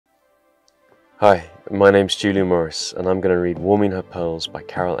Hi, my name's Julian Morris, and I'm going to read Warming Her Pearls by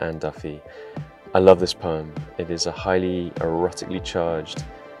Carol Ann Duffy. I love this poem. It is a highly erotically charged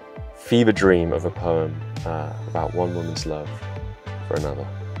fever dream of a poem about one woman's love for another.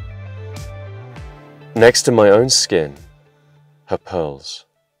 Next to my own skin, her pearls.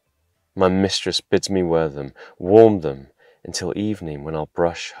 My mistress bids me wear them, warm them until evening when I'll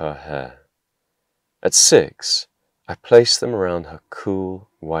brush her hair. At 6, I place them around her cool,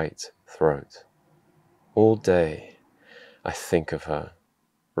 white throat. All day, I think of her,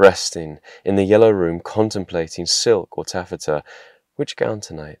 resting in the yellow room, contemplating silk or taffeta. Which gown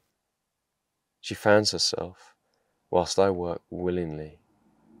tonight? She fans herself, whilst I work willingly,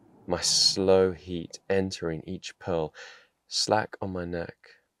 my slow heat entering each pearl, slack on my neck,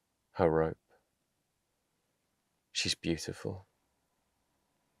 her rope. She's beautiful.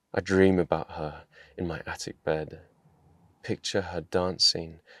 I dream about her in my attic bed, picture her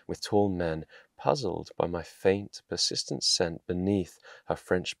dancing with tall men, puzzled by my faint, persistent scent beneath her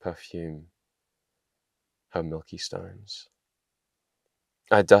French perfume, her milky stones.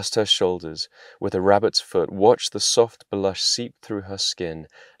 I dust her shoulders with a rabbit's foot, watch the soft blush seep through her skin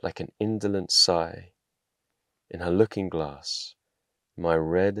like an indolent sigh. In her looking glass, my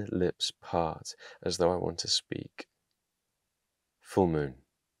red lips part as though I want to speak. Full moon.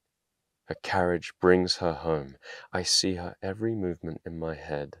 Her carriage brings her home. I see her every movement in my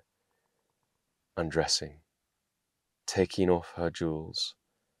head. Undressing, taking off her jewels,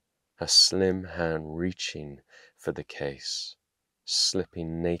 her slim hand reaching for the case,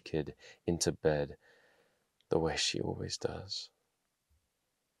 slipping naked into bed the way she always does.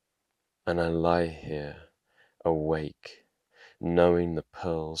 And I lie here, awake, knowing the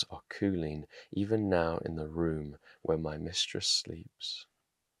pearls are cooling even now in the room where my mistress sleeps.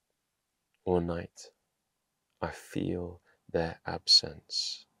 All night, I feel their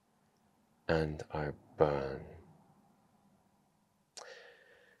absence, and I burn.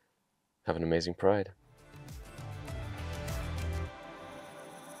 Have an amazing Pride.